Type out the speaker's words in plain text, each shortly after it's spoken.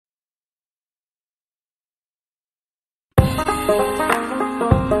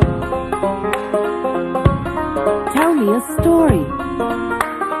a story.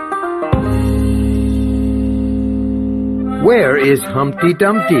 Where is Humpty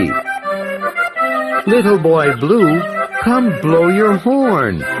Dumpty? Little boy blue, come blow your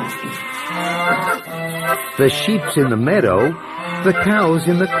horn. The sheep's in the meadow, the cow's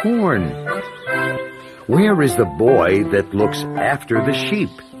in the corn. Where is the boy that looks after the sheep?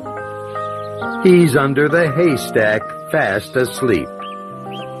 He's under the haystack, fast asleep.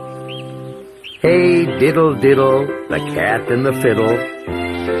 Hey, diddle, diddle, the cat and the fiddle.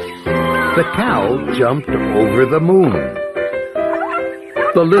 The cow jumped over the moon.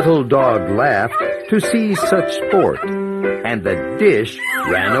 The little dog laughed to see such sport, and the dish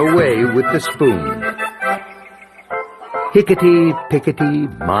ran away with the spoon. Hickety, pickety,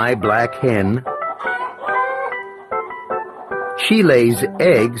 my black hen. She lays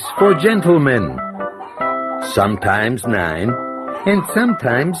eggs for gentlemen, sometimes 9 and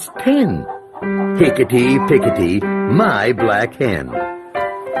sometimes 10. Hickety, pickety, my black hen.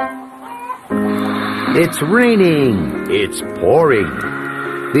 It's raining, it's pouring.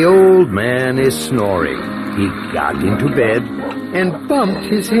 The old man is snoring. He got into bed and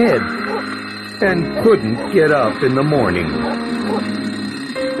bumped his head and couldn't get up in the morning.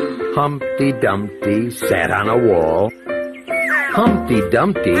 Humpty Dumpty sat on a wall. Humpty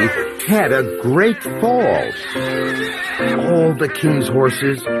Dumpty had a great fall. All the king's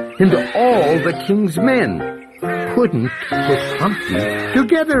horses and all the king's men couldn't put Humpty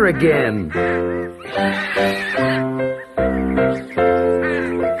together again.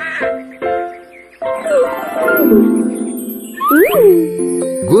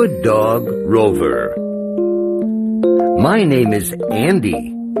 Good dog, Rover. My name is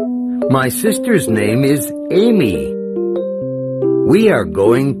Andy. My sister's name is Amy. We are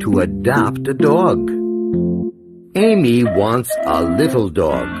going to adopt a dog. Amy wants a little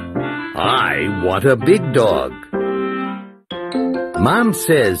dog. I want a big dog. Mom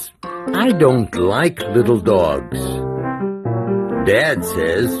says, I don't like little dogs. Dad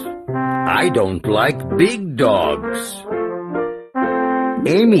says, I don't like big dogs.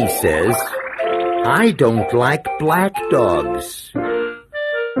 Amy says, I don't like black dogs.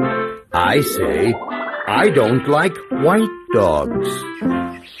 I say, I don't like white dogs.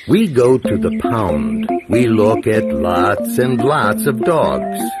 We go to the pound. We look at lots and lots of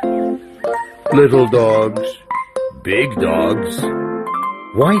dogs. Little dogs, big dogs,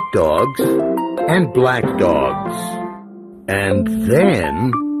 white dogs, and black dogs. And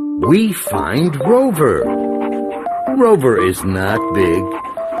then we find Rover. Rover is not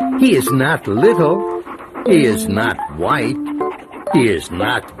big. He is not little. He is not white. He is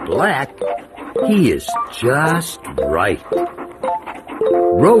not black. He is just right.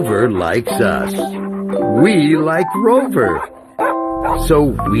 Rover likes us. We like Rover.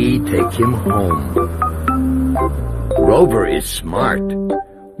 So we take him home. Rover is smart.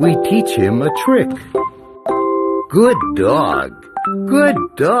 We teach him a trick. Good dog. Good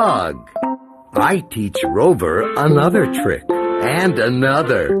dog. I teach Rover another trick, and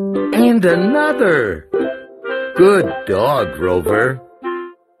another, and another. Good dog, Rover.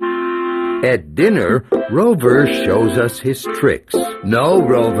 At dinner, Rover shows us his tricks. No,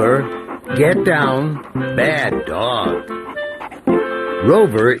 Rover, get down, bad dog.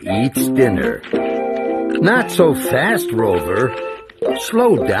 Rover eats dinner. Not so fast, Rover.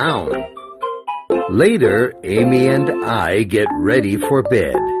 Slow down. Later, Amy and I get ready for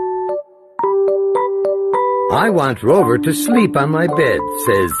bed. I want Rover to sleep on my bed,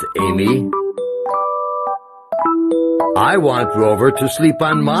 says Amy. I want Rover to sleep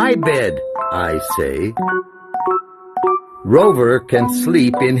on my bed, I say. Rover can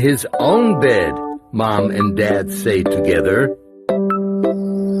sleep in his own bed, Mom and Dad say together.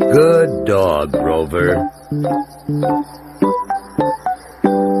 Good dog, Rover.